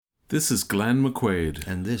This is Glenn McQuaid.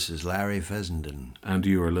 And this is Larry Fessenden. And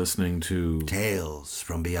you are listening to Tales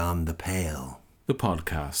from Beyond the Pale, the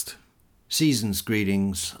podcast. Season's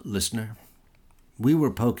greetings, listener. We were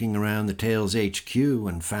poking around the Tales HQ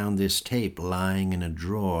and found this tape lying in a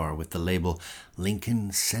drawer with the label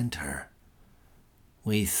Lincoln Center.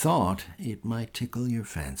 We thought it might tickle your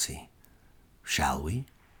fancy. Shall we?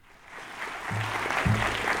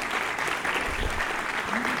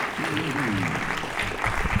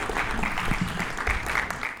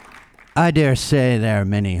 I dare say there are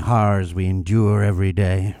many horrors we endure every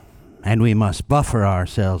day, and we must buffer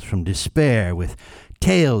ourselves from despair with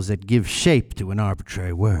tales that give shape to an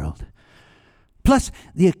arbitrary world. Plus,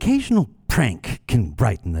 the occasional prank can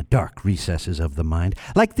brighten the dark recesses of the mind,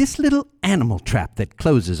 like this little animal trap that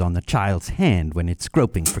closes on the child's hand when it's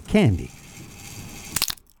groping for candy.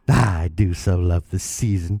 I do so love this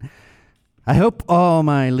season. I hope all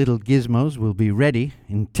my little gizmos will be ready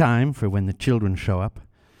in time for when the children show up.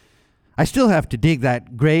 I still have to dig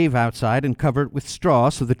that grave outside and cover it with straw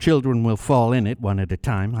so the children will fall in it one at a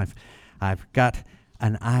time. I've got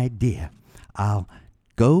an idea. I'll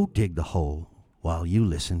go dig the hole while you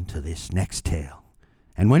listen to this next tale.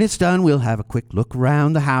 And when it's done, we'll have a quick look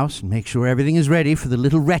around the house and make sure everything is ready for the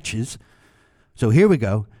little wretches. So here we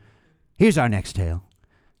go. Here's our next tale.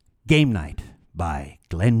 Game Night by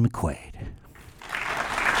Glenn McQuaid.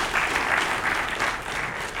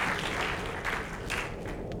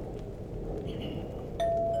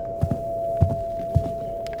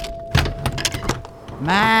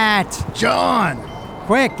 Matt! John!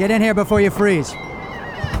 Quick, get in here before you freeze.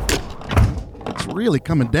 It's really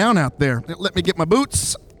coming down out there. Let me get my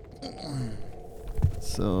boots.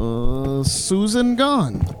 So, Susan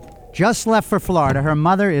gone. Just left for Florida. Her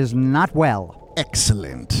mother is not well.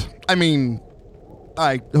 Excellent. I mean,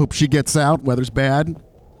 I hope she gets out. Weather's bad.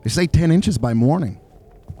 They say 10 inches by morning.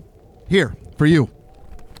 Here, for you.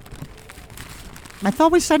 I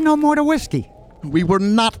thought we said no more to whiskey. We were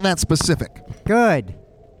not that specific. Good.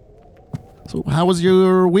 So, how was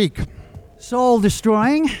your week? Soul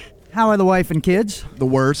destroying. How are the wife and kids? The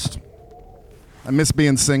worst. I miss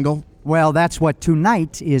being single. Well, that's what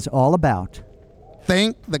tonight is all about.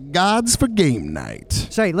 Thank the gods for game night.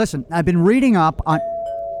 Say, listen, I've been reading up on...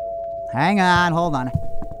 Hang on, hold on.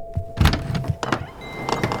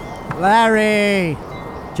 Larry!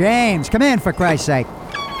 James, come in for Christ's sake.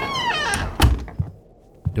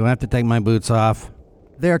 Do I have to take my boots off?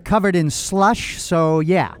 They're covered in slush, so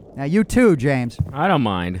yeah. Now you too, James. I don't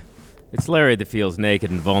mind. It's Larry that feels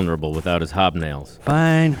naked and vulnerable without his hobnails.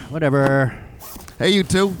 Fine, whatever. Hey, you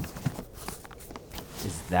two.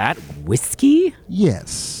 Is that whiskey?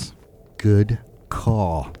 Yes. Good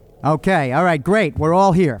call. Okay, all right, great. We're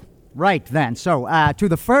all here. Right then. So, to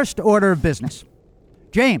the first order of business.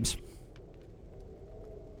 James,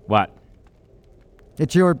 What?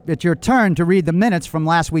 it's your turn to read the minutes from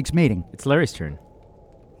last week's meeting. It's Larry's turn.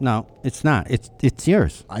 No, it's not. It's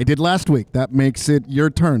yours. I did last week. That makes it your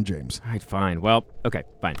turn, James. All right, fine. Well, okay,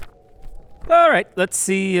 fine. All right, let's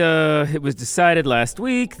see. It was decided last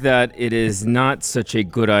week that it is not such a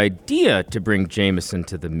good idea to bring Jameson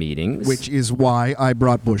to the meetings. Which is why I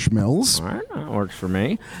brought Bushmills. All right, that works for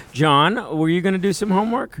me. John, were you going to do some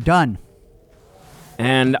homework? Done.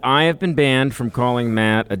 And I have been banned from calling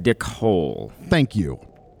Matt a dickhole. Thank you.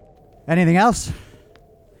 Anything else?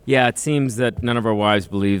 Yeah, it seems that none of our wives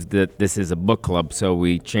believe that this is a book club, so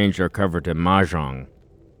we changed our cover to Mahjong.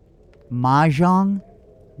 Mahjong?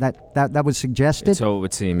 That was suggested? So it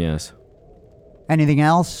would seem, yes. Anything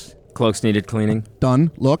else? Cloaks needed cleaning. Done.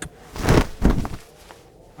 Look.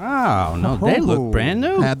 Oh, no, they look brand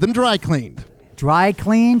new. Had them dry cleaned. Dry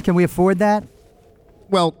cleaned? Can we afford that?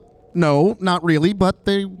 Well, no, not really, but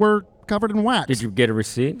they were covered in wax. Did you get a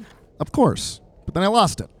receipt? Of course. But then I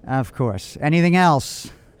lost it. Of course. Anything else?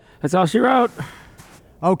 That's all she wrote.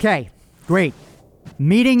 Okay, great.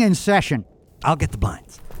 Meeting in session. I'll get the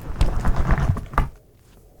blinds.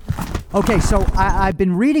 Okay, so I've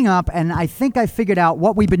been reading up, and I think I figured out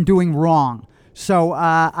what we've been doing wrong. So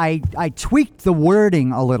I tweaked the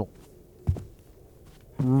wording a little.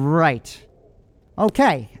 Right.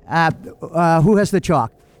 Okay. Who has the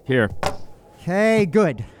chalk? Here. Okay,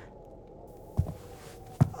 good.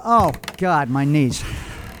 Oh, God, my knees.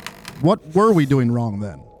 What were we doing wrong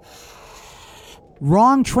then?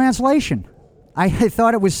 Wrong translation. I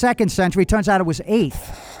thought it was 2nd century. Turns out it was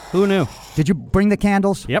 8th. Who knew? Did you bring the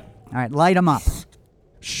candles? Yep. All right, light them up.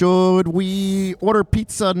 Should we order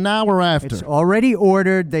pizza now or after? It's already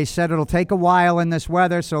ordered. They said it'll take a while in this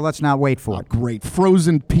weather, so let's not wait for it. Great.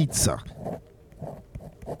 Frozen pizza.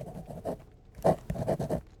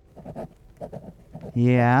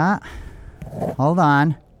 Yeah. Hold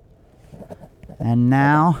on. And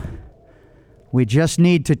now we just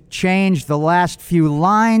need to change the last few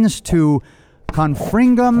lines to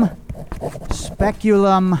confringum,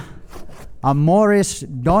 speculum, amoris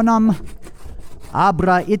donum,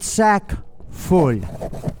 abra itsac full.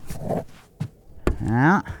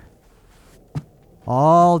 Yeah.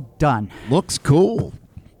 All done. Looks cool.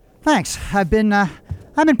 Thanks. I've been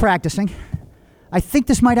practicing. I think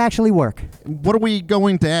this might actually work. What are we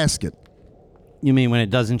going to ask it? You mean when it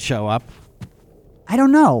doesn't show up? I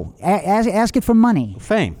don't know. Ask it for money.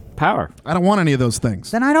 Fame. Power. I don't want any of those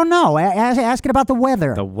things. Then I don't know. Ask it about the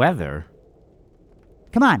weather. The weather.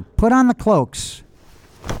 Come on, put on the cloaks.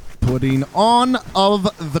 Putting on of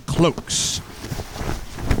the cloaks.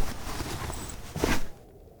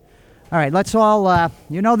 All right, let's all,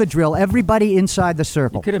 you know the drill. Everybody inside the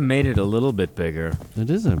circle. Could have made it a little bit bigger. It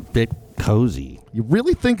is a bit cozy. You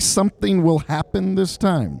really think something will happen this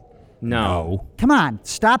time? No. Come on,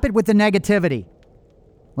 stop it with the negativity.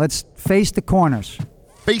 Let's face the corners.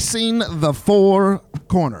 Facing the four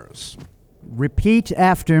corners. Repeat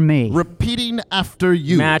after me. Repeating after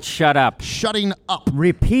you. Matt, shut up. Shutting up.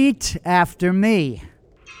 Repeat after me.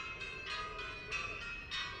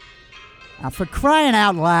 Now, for crying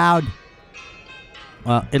out loud.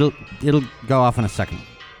 Well, it'll go off in a second.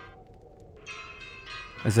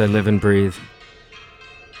 As I live and breathe.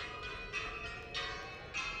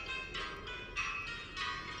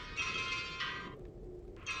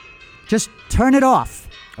 Just turn it off.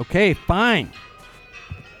 Okay, fine.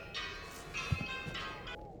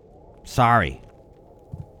 Sorry.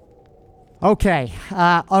 Okay.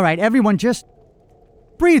 All right, everyone, just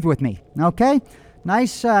breathe with me, okay?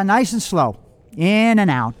 Nice and slow. In and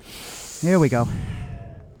out. Here we go.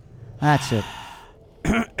 That's it.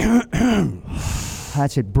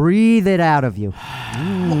 That's it. Breathe it out of you.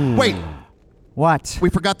 Wait, What? we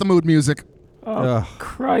forgot the mood music. Oh,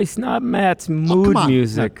 Christ, not Matt's mood come on.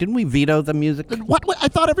 music. Didn't we veto the music? What? I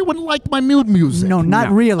thought everyone liked my mood music. No, not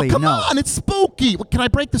No. really. Come no. on, it's spooky. Can I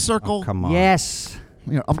break the circle? Come on. Yes.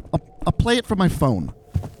 Here, I'll play it from my phone.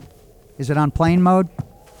 Is it on plane mode?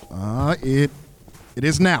 It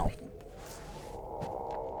is now.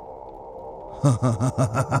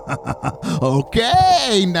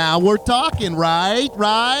 Okay, now we're talking, right?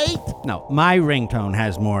 No, my ringtone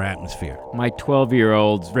has more atmosphere. My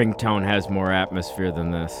 12-year-old's ringtone has more atmosphere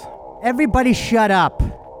than this. Everybody shut up.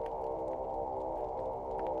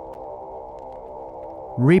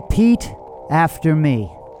 Repeat after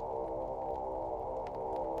me.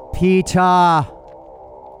 Peter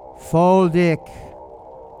Foldik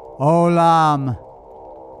Olam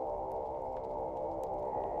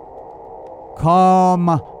Kom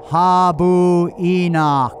Habu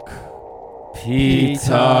Enoch.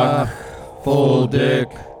 Peter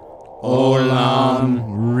Foldik Olam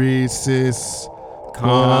Rhesus.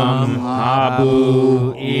 Kam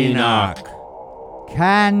Habu Enoch.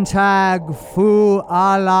 Kantag Fu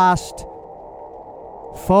Alast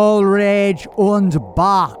Vollrage und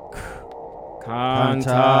Bach.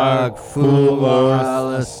 Kantag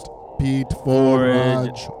Fuoralist. Pete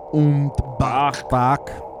Forage. Und Bach. Bach.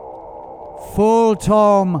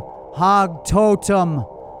 Fultom Hag Totem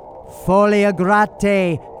Folia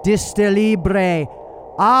Grate Distilibre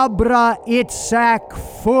Abra Itzak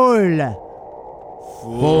Full.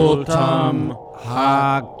 Fultum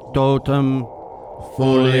Hag Dotum.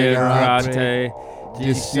 Foligrate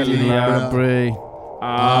Distillery.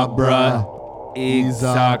 Abra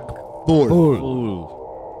Isaac Full. Full.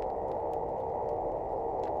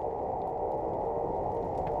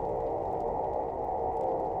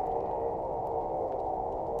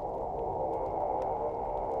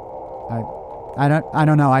 I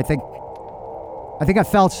don't know. I think I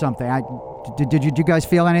felt something. Did you guys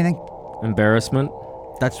feel anything? Embarrassment?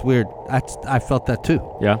 That's weird. I felt that too.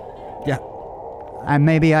 Yeah. Yeah.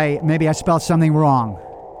 Maybe I spelled something wrong.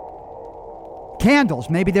 Candles.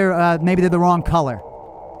 Maybe they're the wrong color.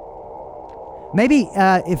 Maybe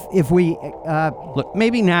if we Look,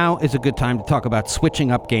 maybe now is a good time to talk about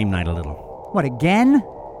switching up game night a little. what again?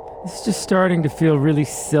 It's just starting to feel really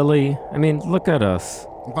silly. I mean, look at us.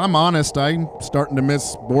 If I'm honest, I'm starting to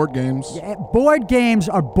miss board games. Board games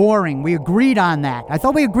are boring. We agreed on that. I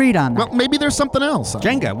thought we agreed on that. Well, maybe there's something else.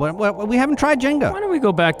 Jenga. What, we haven't tried Jenga. Why don't we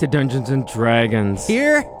go back to Dungeons and Dragons?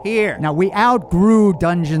 Here. Now we outgrew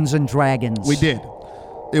Dungeons and Dragons. We did.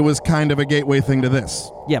 It was kind of a gateway thing to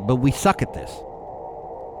this. Yeah, but we suck at this.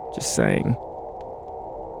 Just saying.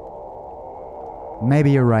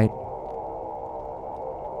 Maybe you're right.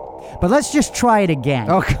 But let's just try it again.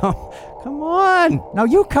 Oh, come on. No,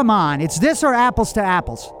 you come on. It's this or apples to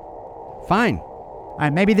apples. Fine. All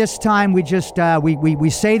right, maybe this time we just we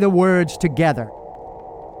say the words together.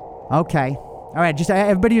 Okay. All right, just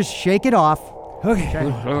everybody just shake it off. Okay.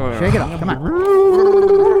 Shake it off. Come on. All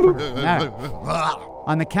right.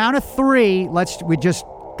 On the count of 3, we just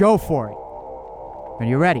go for it. Are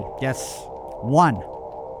you ready? Yes. 1,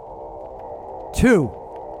 2,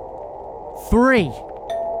 3.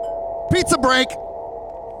 Pizza break.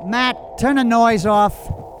 Matt, turn the noise off.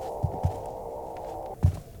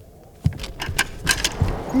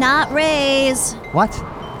 Not Ray's. What?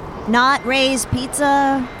 Not Ray's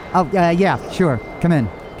Pizza. Oh, yeah, sure. Come in.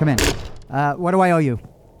 What do I owe you?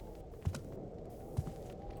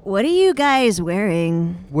 What are you guys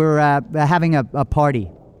wearing? We're having a party.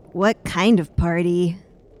 What kind of party?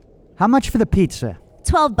 How much for the pizza?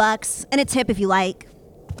 $12 and a tip if you like.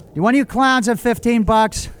 Do one of you clowns have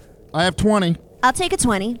 $15? I have 20. I'll take a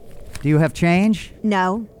 20. Do you have change?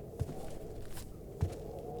 No.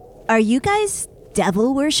 Are you guys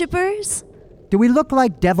devil worshippers? Do we look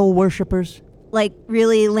like devil worshippers? Like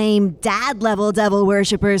really lame dad level devil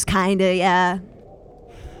worshippers, kinda, yeah.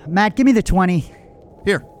 Matt, give me the 20.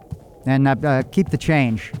 Here. And keep the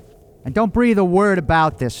change. And don't breathe a word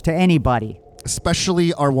about this to anybody.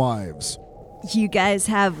 Especially our wives. You guys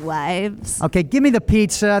have wives? Okay, give me the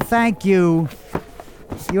pizza. Thank you.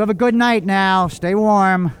 You have a good night now. Stay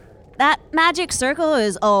warm. That magic circle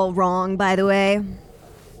is all wrong, by the way.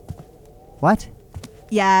 What?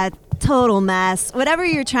 Yeah, total mess. Whatever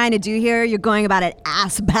you're trying to do here, you're going about it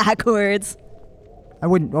ass backwards. I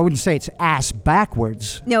wouldn't say it's ass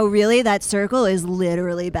backwards. No, really, that circle is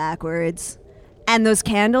literally backwards. And those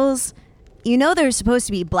candles, you know they're supposed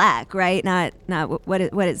to be black, right? Not what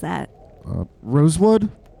is that?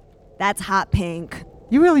 Rosewood? That's hot pink.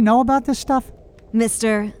 You really know about this stuff?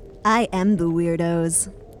 Mister, I am the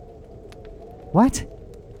weirdos. What?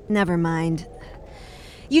 Never mind.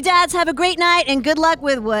 You dads have a great night and good luck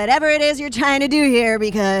with whatever it is you're trying to do here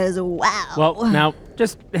because, wow. Well, now,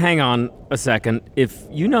 just hang on a second. If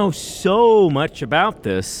you know so much about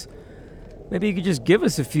this, maybe you could just give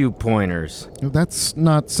us a few pointers. That's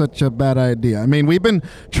not such a bad idea. I mean, we've been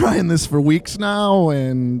trying this for weeks now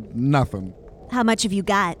and nothing. How much have you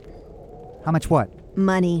got? How much what?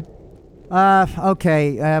 Money.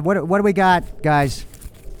 Okay. What do we got, guys?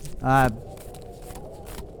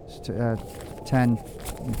 10,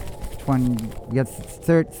 20, we got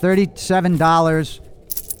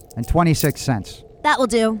 $37.26. That will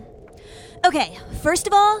do. Okay, first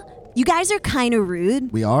of all, you guys are kind of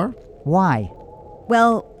rude. We are? Why?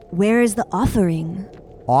 Well, where is the offering?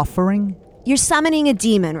 Offering? You're summoning a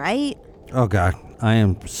demon, right? Oh, God. I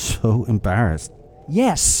am so embarrassed.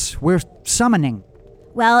 Yes, we're summoning.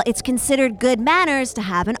 Well, it's considered good manners to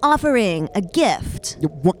have an offering, a gift.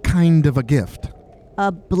 What kind of a gift? A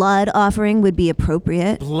blood offering would be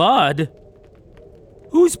appropriate. Blood?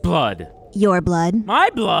 Whose blood? Your blood. My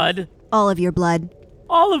blood? All of your blood.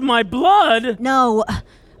 All of my blood? No.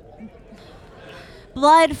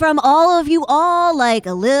 Blood from all of you all, like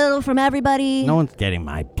a little from everybody. No one's getting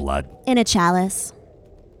my blood. In a chalice,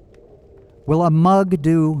 Will a mug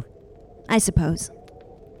do? I suppose.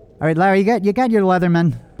 All right, Larry, you got your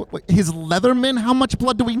Leatherman. His Leatherman? How much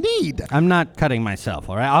blood do we need? I'm not cutting myself,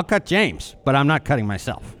 all right? I'll cut James, but I'm not cutting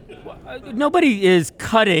myself. Nobody is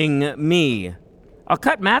cutting me. I'll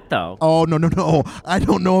cut Matt, though. Oh, no. I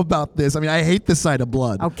don't know about this. I mean, I hate the sight of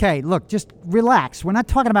blood. Okay, look, just relax. We're not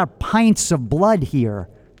talking about pints of blood here.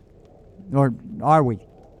 Or are we?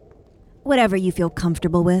 Whatever you feel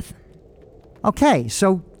comfortable with. Okay,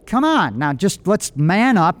 so come on. Now just let's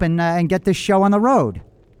man up and get this show on the road.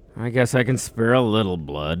 I guess I can spare a little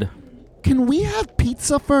blood. Can we have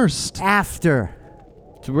pizza first? After.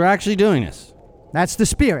 So we're actually doing this. That's the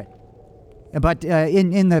spirit. But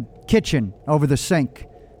in the kitchen over the sink.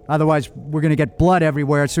 Otherwise, we're going to get blood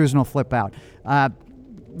everywhere. Susan will flip out.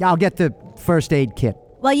 I'll get the first aid kit.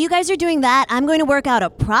 While you guys are doing that, I'm going to work out a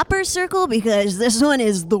proper circle because this one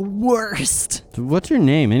is the worst. So what's your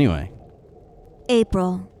name, anyway?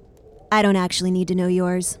 April. I don't actually need to know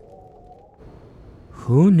yours.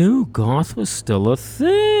 Who knew goth was still a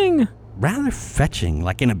thing? Rather fetching,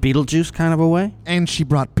 like in a Beetlejuice kind of a way. And she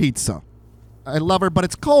brought pizza. I love her, but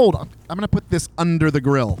it's cold. I'm going to put this under the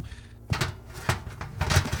grill.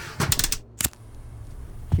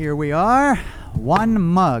 Here we are. 1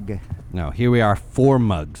 mug. No, here we are, 4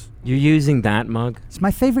 mugs. You're using that mug? It's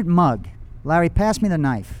my favorite mug. Larry, pass me the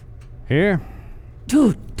knife. Here?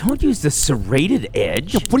 Dude, don't use the serrated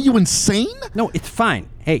edge. What are you, insane? No, it's fine.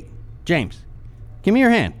 Hey, James, give me your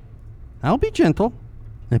hand. I'll be gentle.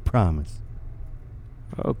 I promise.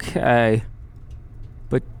 Okay.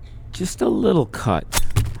 But just a little cut.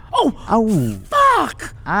 Oh.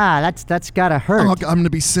 Fuck! That's gotta hurt. Oh, I'm going to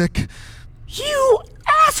be sick. You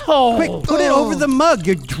asshole! Quick, put it over the mug.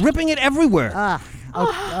 You're dripping it everywhere.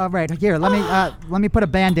 All right, here, let me put a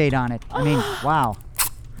Band-Aid on it. I mean, wow.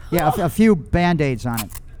 Yeah, a few Band-Aids on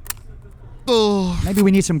it. Maybe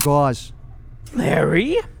we need some gauze.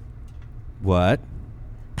 Larry, What?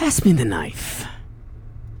 pass me the knife.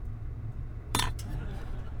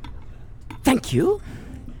 Thank you.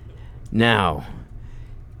 Now,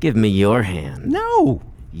 give me your hand. No.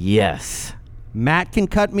 Yes. Matt can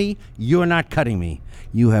cut me. You're not cutting me.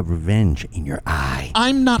 You have revenge in your eye.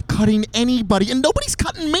 I'm not cutting anybody, and nobody's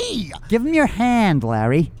cutting me. Give him your hand,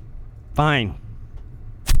 Larry. Fine.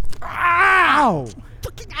 Ow!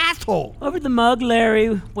 Fucking asshole. Over the mug,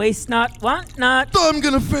 Larry. Waste not, want not. I'm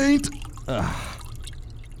gonna faint. All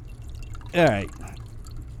right.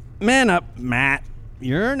 Man up, Matt.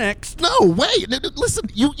 You're next. No, wait. Listen,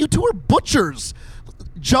 you two are butchers.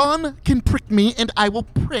 John can prick me, and I will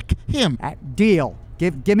prick him. Deal.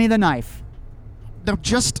 Give me the knife. Now,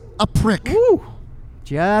 just a prick. Woo!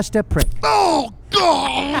 Just a prick. Oh,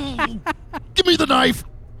 God! Give me the knife.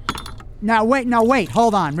 Now wait.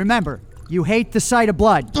 Hold on. Remember, you hate the sight of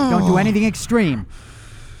blood. Don't do anything extreme.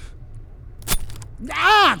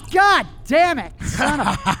 Ah! God damn it! Son of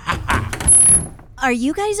a... Are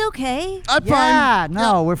you guys okay? I'm Yeah, fine.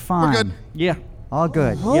 no, we're fine. We're good. Yeah. All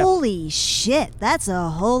good. Holy shit, that's a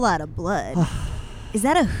whole lot of blood. Is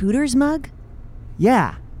that a Hooters mug?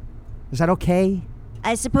 Yeah. Is that okay?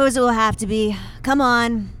 I suppose it will have to be. Come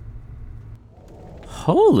on.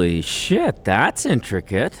 Holy shit, that's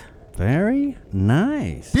intricate. Very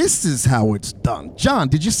nice. This is how it's done. John,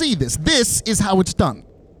 did you see this? This is how it's done.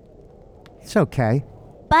 It's okay.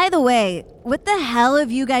 By the way, what the hell have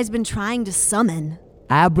you guys been trying to summon?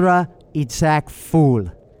 Abra Itzak Fool.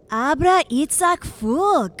 Abra Itzak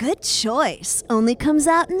Fool. Good choice. Only comes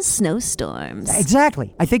out in snowstorms.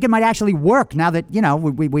 Exactly. I think it might actually work now that,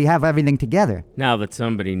 we have everything together. Now that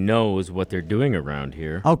somebody knows what they're doing around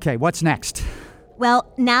here. Okay, what's next?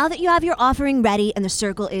 Well, now that you have your offering ready and the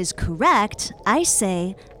circle is correct, I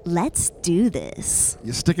say, let's do this.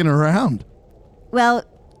 You're sticking around. Well,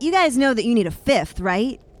 you guys know that you need a fifth,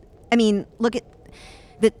 right? I mean, look at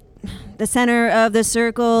the center of the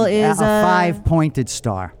circle is a 5-pointed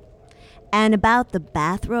star. And about the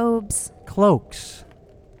bathrobes, Cloaks.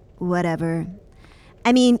 whatever.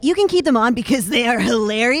 I mean, you can keep them on because they are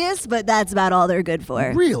hilarious, but that's about all they're good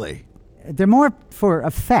for. Really? They're more for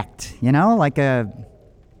effect, like a...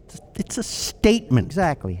 It's a statement.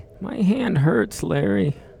 Exactly. My hand hurts,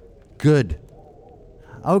 Larry. Good.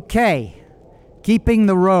 Okay. Keeping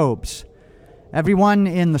the robes. Everyone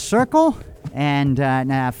in the circle, and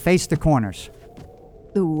now face the corners.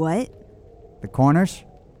 The what? The corners?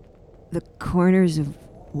 The corners of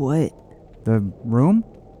what? The room?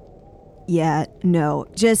 Yeah, no.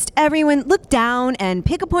 Just everyone look down and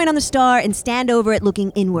pick a point on the star and stand over it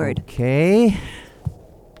looking inward. Okay.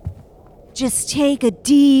 Just take a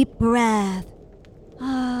deep breath.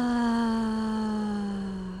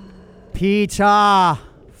 Pita,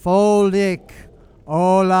 Foldik,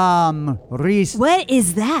 Olam, Ris. What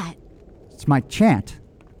is that? It's my chant.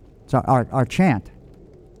 It's our chant.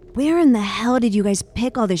 Where in the hell did you guys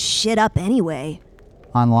pick all this shit up anyway?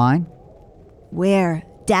 Online? Where?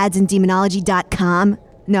 dadsanddemonology.com?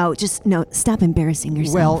 No, stop embarrassing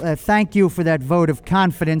yourself. Well, thank you for that vote of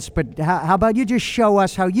confidence, but how about you just show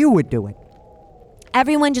us how you would do it?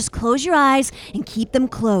 Everyone just close your eyes and keep them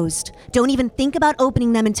closed. Don't even think about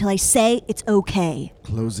opening them until I say it's okay.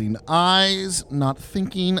 Closing eyes, not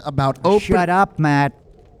thinking about open. Shut up, Matt.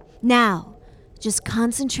 Now, just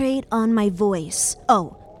concentrate on my voice.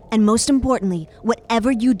 Oh, and most importantly, whatever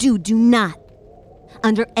you do, do not,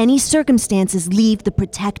 under any circumstances, leave the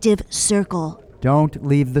protective circle. Don't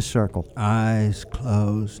leave the circle. Eyes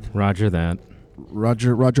closed. Roger that.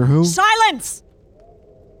 Roger who? Silence!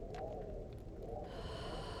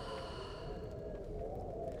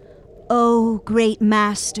 O great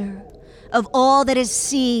master of all that is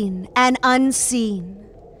seen and unseen,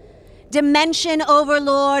 dimension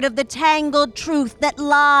overlord of the tangled truth that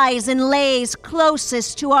lies and lays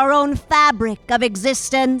closest to our own fabric of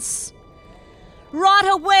existence, rot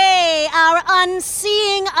away our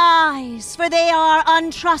unseeing eyes, for they are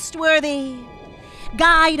untrustworthy.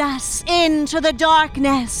 Guide us into the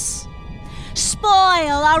darkness.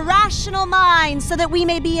 Spoil our rational minds so that we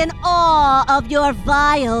may be in awe of your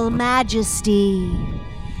vile majesty.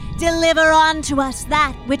 Deliver unto us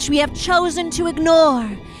that which we have chosen to ignore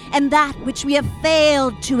and that which we have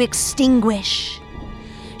failed to extinguish.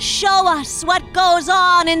 Show us what goes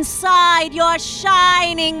on inside your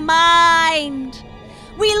shining mind.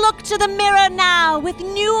 We look to the mirror now with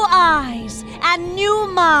new eyes and new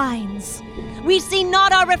minds. We see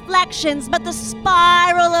not our reflections, but the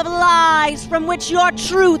spiral of lies from which your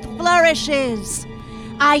truth flourishes.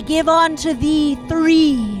 I give unto thee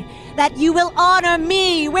 3, that you will honor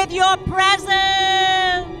me with your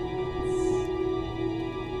presence.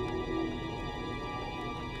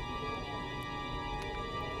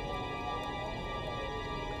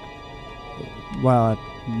 Well,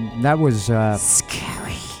 that was,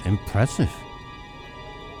 Scary. Impressive.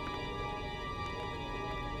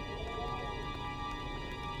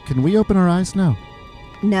 Can we open our eyes now?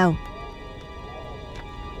 No.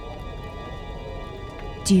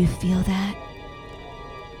 Do you feel that?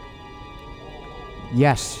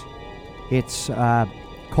 yes. It's,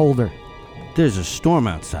 colder. There's a storm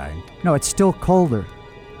outside. No, it's still colder.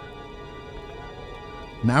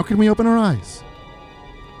 Now can we open our eyes?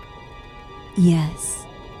 Yes.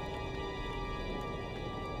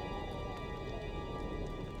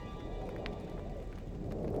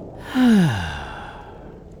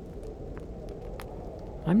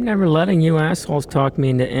 I'm never letting you assholes talk me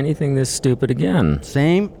into anything this stupid again.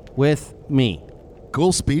 Same with me.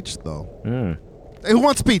 Cool speech, though. Hey, who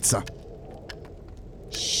wants pizza?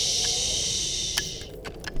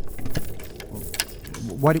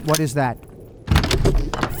 What is that?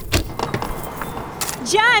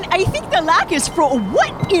 John, I think the lock is for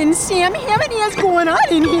what in Sam Hammond is going on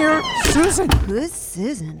in here? Susan, Who's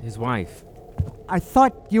Susan? His wife. I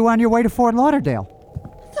thought you were on your way to Fort Lauderdale.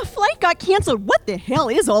 The flight got canceled. What the hell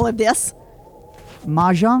is all of this?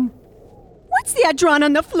 Mahjong? What's that drawn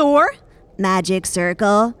on the floor? Magic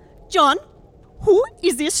circle. John, who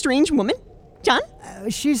is this strange woman? John,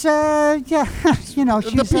 She's, yeah, you know,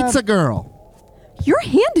 she's... The pizza girl. your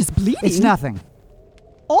hand is bleeding. It's nothing.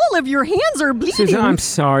 All of your hands are bleeding. Susan, I'm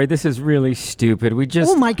sorry. This is really stupid. We just...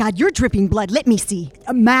 Oh my God, you're dripping blood. Let me see.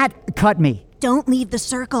 Matt cut me. Don't leave the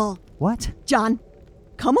circle. What? John,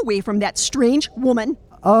 come away from that strange woman.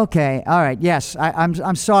 Okay, all right, yes.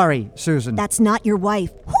 I'm sorry, Susan. That's not your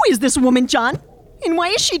wife. Who is this woman, John? And why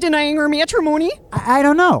is she denying her matrimony? I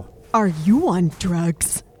don't know. Are you on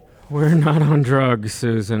drugs? We're not on drugs,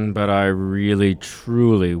 Susan, but I really,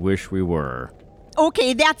 truly wish we were.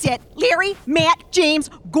 Okay, that's it. Larry, Matt, James,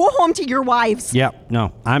 go home to your wives. Yep,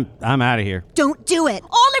 no, I'm out of here. Don't do it.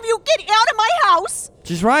 All of you get out of my house.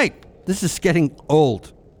 She's right. This is getting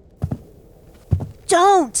old.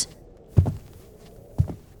 Don't.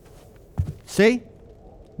 See?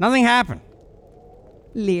 Nothing happened.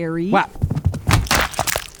 Larry. What?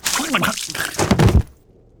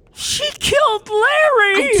 She killed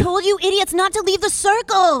Larry! I told you idiots not to leave the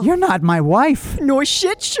circle. You're not my wife. No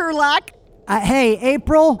shit, Sherlock. Hey,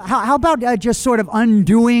 April, how about just sort of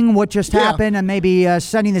undoing what just Yeah. happened and maybe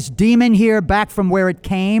sending this demon here back from where it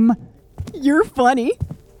came? You're funny.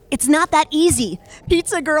 It's not that easy.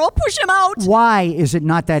 Pizza girl, push him out. Why is it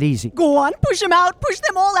not that easy? Go on, push him out. Push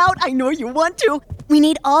them all out. I know you want to. We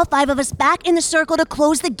need all 5 of us back in the circle to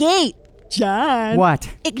close the gate. John. What?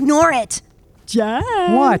 Ignore it. John.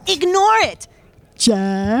 What? Ignore it.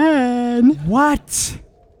 John. What?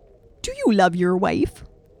 Do you love your wife?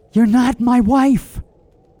 You're not my wife.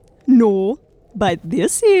 No, but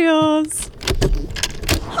this is.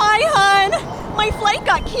 Hi, hon. My flight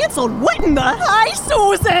got canceled. What in the? Hi,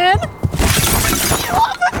 Susan. Get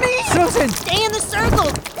off of me. Susan! Stay in the circle.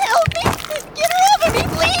 Help me. Get her off of me,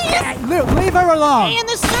 please. Leave her alone. Stay in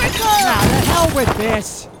the circle. The hell with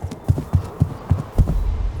this.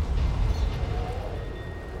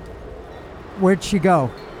 Where'd she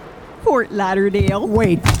go? Fort Lauderdale.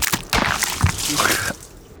 Wait.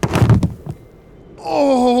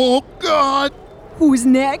 Oh, God. Who's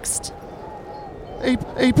next?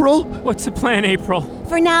 April? What's the plan, April?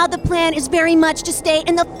 For now, the plan is very much to stay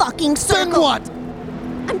in the fucking circle. Then what?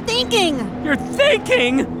 I'm thinking. You're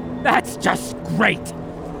thinking? That's just great.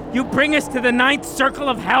 You bring us to the 9th circle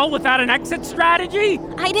of hell without an exit strategy?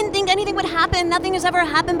 I didn't think anything would happen. Nothing has ever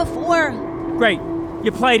happened before. Great.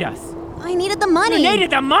 You played us. I needed the money. You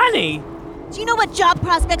needed the money? Do you know what job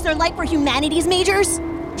prospects are like for humanities majors?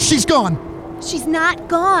 She's gone. She's not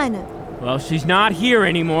gone. Well, she's not here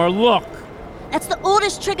anymore. Look. That's the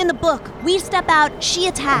oldest trick in the book. We step out, she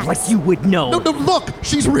attacks. Like you would know. No, look.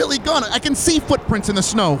 She's really gone. I can see footprints in the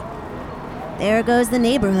snow. There goes the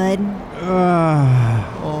neighborhood.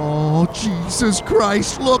 Oh, Jesus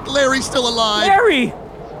Christ. Look, Larry's still alive. Larry!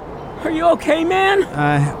 Are you okay, man?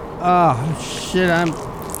 Oh, shit, I'm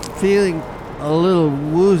feeling a little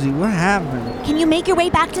woozy. What happened? Can you make your way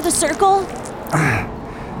back to the circle?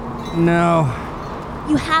 No.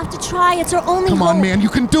 You have to try. It's our only Come hope. on, man. You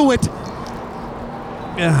can do it.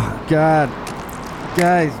 Oh, God.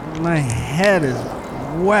 Guys, my head is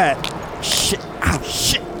wet. Shit. Ow,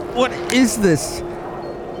 shit. What is this?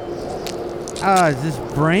 Is this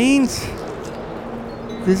brains?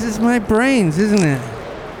 This is my brains, isn't it?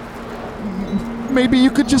 Maybe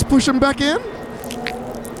you could just push him back in?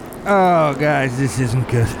 Oh, guys, this isn't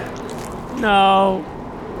good. No,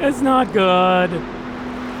 it's not good.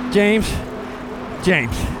 James,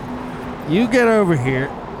 you get over here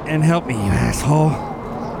and help me, you asshole.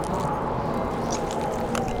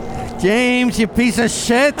 James, you piece of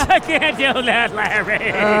shit. I can't do that,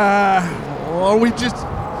 Larry. Are we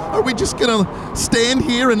just gonna stand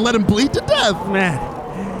here and let him bleed to death?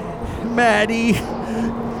 Maddie,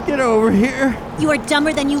 get over here. You are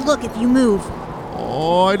dumber than you look if you move.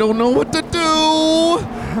 Oh, I don't know what to do.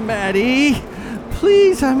 Maddie,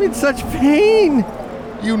 please, I'm in such pain.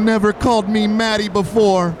 You never called me Maddie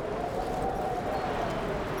before.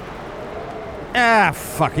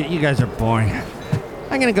 Fuck it, you guys are boring.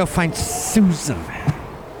 I'm gonna go find Susan.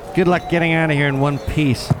 Good luck getting out of here in one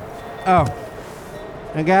piece. Oh,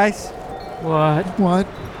 and guys, What?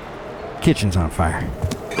 kitchen's on fire.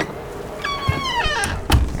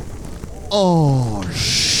 Oh,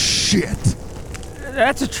 shit.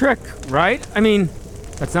 That's a trick, right? I mean,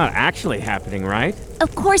 that's not actually happening, right?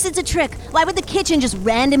 Of course it's a trick. Why would the kitchen just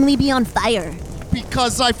randomly be on fire?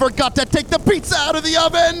 Because I forgot to take the pizza out of the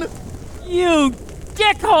oven. You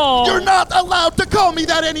dickhole! You're not allowed to call me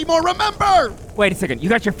that anymore, remember? Wait a second, you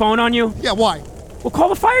got your phone on you? Yeah, why? Well, call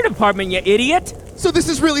the fire department, you idiot! So this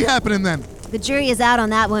is really happening then? The jury is out on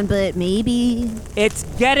that one, but maybe. It's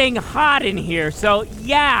getting hot in here, so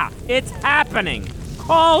yeah, it's happening.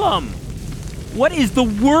 Call them. What is the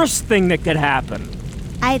worst thing that could happen?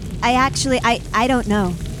 I don't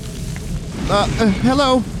know.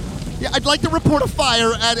 Hello? Yeah, I'd like to report a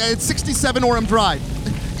fire at 67 Orem Drive.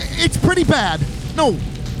 It's pretty bad. No,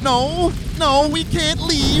 we can't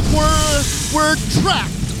leave. We're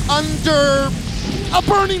trapped under a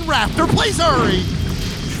burning rafter. Please hurry.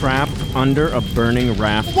 Trapped under a burning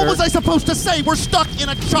rafter? What was I supposed to say? We're stuck in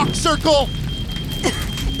a chalk circle.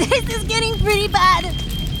 This is getting pretty bad.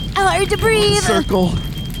 Hard to breathe. Circle.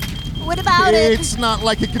 What about it? It's not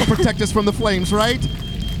like it can protect us from the flames, right?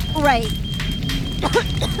 Right.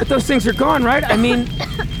 But those things are gone, right? I mean,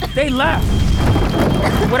 they left.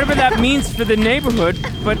 Whatever that means for the neighborhood,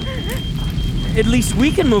 but at least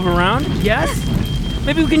we can move around, yes?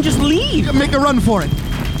 Maybe we can just leave. Make a run for it.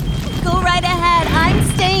 Go right ahead. I'm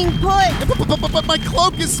staying put. But my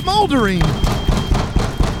cloak is smoldering.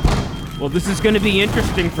 Well, this is going to be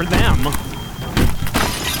interesting for them.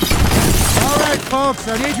 All right, folks,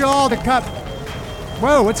 I need you all to cut.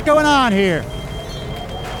 Whoa, what's going on here?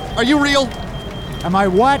 Are you real? Am I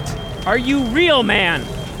what? Are you real, man?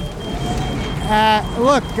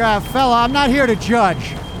 Look, fella, I'm not here to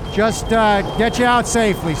judge. Just get you out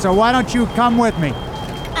safely, so why don't you come with me?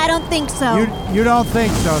 I don't think so. You don't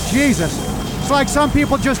think so? Jesus. It's like some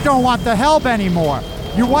people just don't want the help anymore.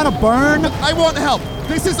 You want to burn? I want help.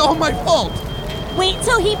 This is all my fault. Wait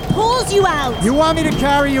till he pulls you out. You want me to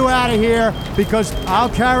carry you out of here? Because I'll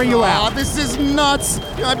carry you out. This is nuts.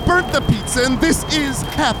 I burnt the pizza and this is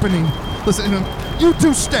happening. Listen, you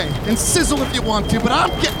two stay and sizzle if you want to, but I'm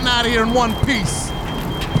getting out of here in one piece.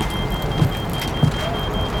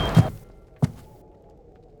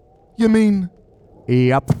 You mean?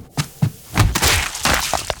 Yep.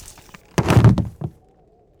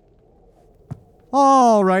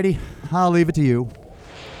 Alrighty, I'll leave it to you.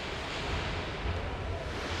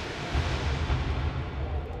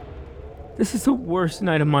 This is the worst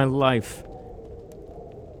night of my life.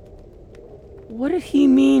 What did he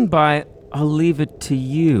mean by, I'll leave it to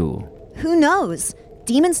you? Who knows?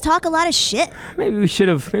 Demons talk a lot of shit. Maybe we should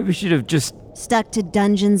have just... Stuck to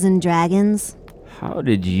Dungeons and Dragons. How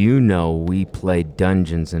did you know we played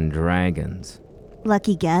Dungeons and Dragons?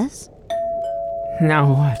 Lucky guess.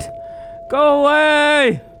 Now what? Go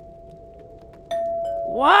away!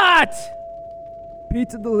 What?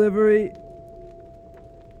 Pizza delivery.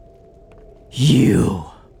 You.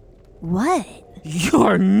 What?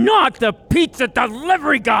 You're not the pizza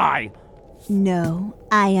delivery guy! No,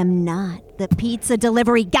 I am not the pizza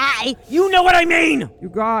delivery guy. You know what I mean! You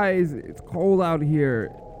guys, it's cold out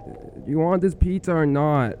here. Do you want this pizza or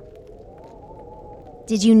not?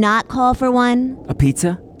 Did you not call for one? A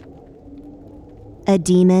pizza? A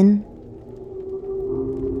demon?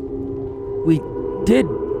 We did,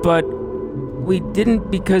 but we didn't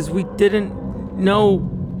because we didn't know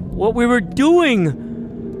what we were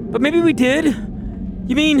doing. But maybe we did.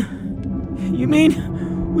 You mean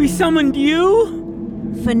we summoned you?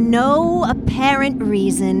 For no apparent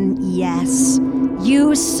reason, yes.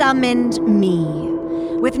 You summoned me.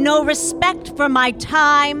 With no respect for my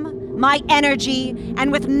time, my energy,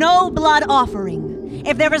 and with no blood offering.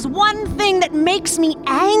 If there is one thing that makes me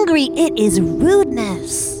angry, it is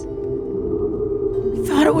rudeness. I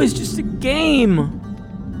thought it was just a game.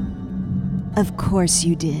 Of course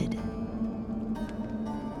you did.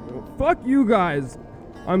 Fuck you guys.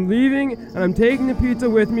 I'm leaving and I'm taking the pizza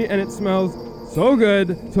with me and it smells so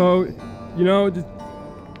good. So, just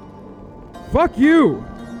fuck you.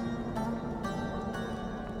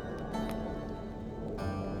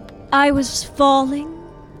 I was falling.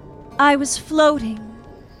 I was floating.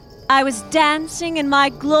 I was dancing in my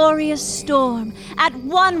glorious storm, at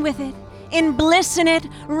one with it, in bliss in it,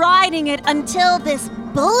 riding it until this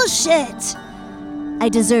bullshit. I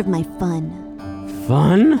deserve my fun.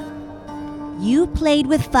 Fun? You played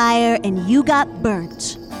with fire and you got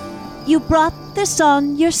burnt. You brought this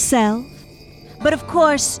on yourself. But of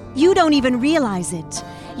course, you don't even realize it.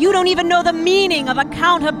 You don't even know the meaning of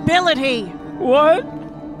accountability. What?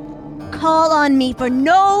 Call on me for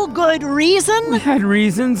no good reason? We had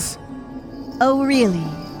reasons. Oh, really?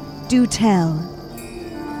 Do tell.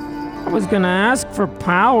 I was gonna ask for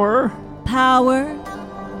power. Power?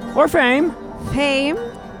 Or fame. Fame?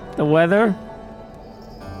 The weather.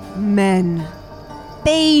 Men.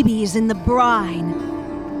 Babies in the brine.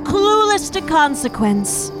 Clueless to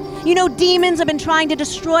consequence. You know, demons have been trying to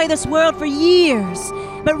destroy this world for years.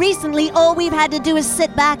 But recently, all we've had to do is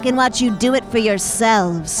sit back and watch you do it for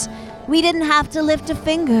yourselves. We didn't have to lift a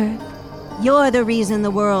finger. You're the reason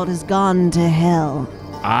the world has gone to hell.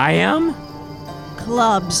 I am?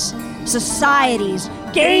 Clubs, societies,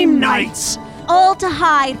 game nights, all to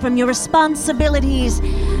hide from your responsibilities.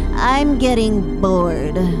 I'm getting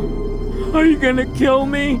bored. Are you gonna kill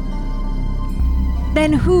me?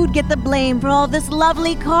 Then who'd get the blame for all this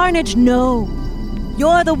lovely carnage? No.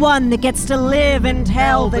 You're the one that gets to live and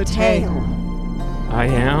tell the tale. I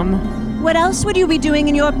am? What else would you be doing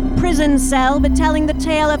in your prison cell but telling the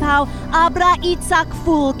tale of how Abra Itzhak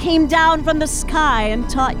Fool came down from the sky and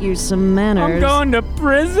taught you some manners? I'm going to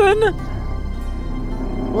prison?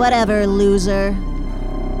 Whatever, loser.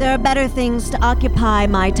 There are better things to occupy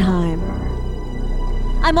my time.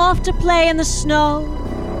 I'm off to play in the snow.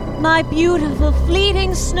 My beautiful,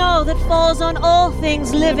 fleeting snow that falls on all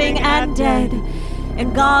things living and dead.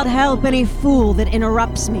 And God help any fool that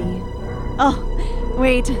interrupts me. Oh,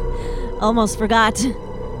 wait. Almost forgot.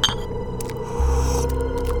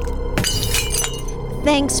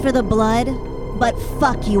 Thanks for the blood, but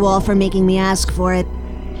fuck you all for making me ask for it.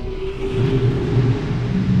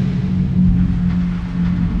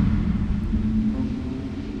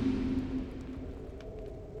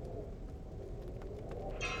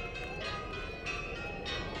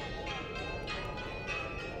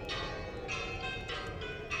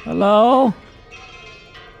 Hello?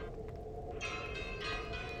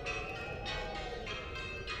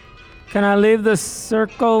 Can I leave the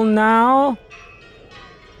circle now?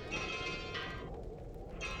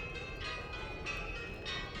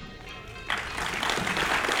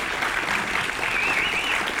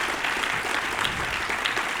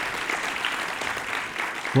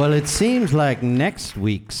 Well, it seems like next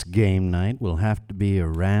week's game night will have to be a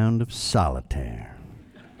round of solitaire.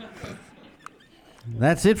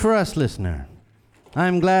 That's it for us, listener.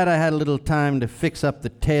 I'm glad I had a little time to fix up the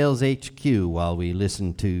Tales HQ while we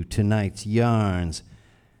listened to tonight's yarns.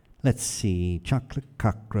 Let's see. Chocolate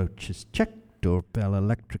cockroaches, check. Doorbell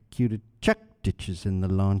electrocuted, check. Ditches in the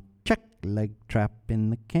lawn, check. Leg trap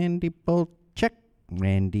in the candy bowl, check.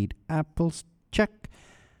 Randied apples, check.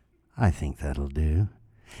 I think that'll do.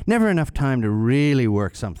 Never enough time to really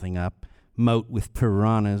work something up. Moat with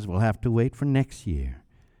piranhas will have to wait for next year.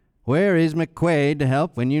 Where is McQuaid to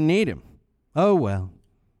help when you need him? Oh, well.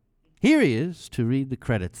 Here he is to read the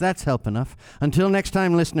credits. That's help enough. Until next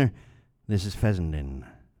time, listener, this is Fessenden,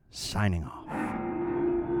 signing off.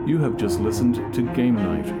 You have just listened to Game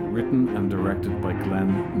Night, written and directed by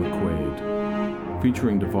Glenn McQuaid,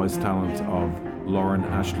 featuring the voice talents of Lauren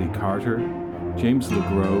Ashley Carter, James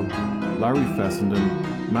LeGros, Larry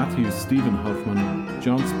Fessenden, Matthew Stephen Huffman,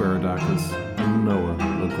 John Spiridakis, and Noah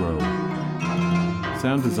LeGros.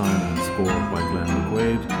 Sound design and score by Glenn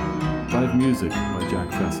McQuaid. Live music by Jack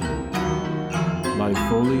Fessenden. Live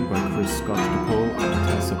Foley by Chris Scotch DePaul and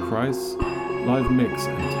Tessa Price. Live mix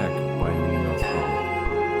and tech by Lee Nussbaum.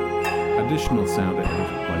 Additional sound edit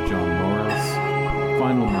by John Moras.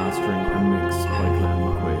 Final mastering and mix by Glenn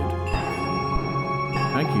McQuaid.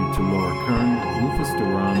 Thank you to Laura Kern, Rufus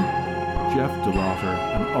Duran, Jeff DeLaughter,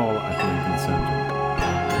 and all at Lincoln Center.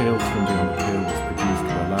 Tales from Beyond the Pale was produced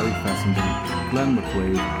by Larry Fessenden, Glenn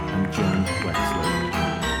McQuaid, and Jan Wexler.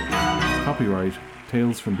 Copyright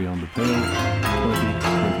Tales from Beyond the Pale,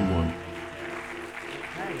 2021.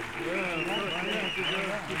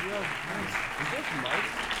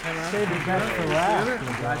 Save the best for last.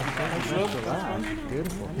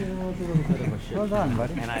 Beautiful. Well done,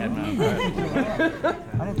 buddy. And I had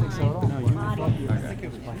I didn't think so at all. No, you I think it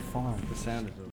was by far. The sound is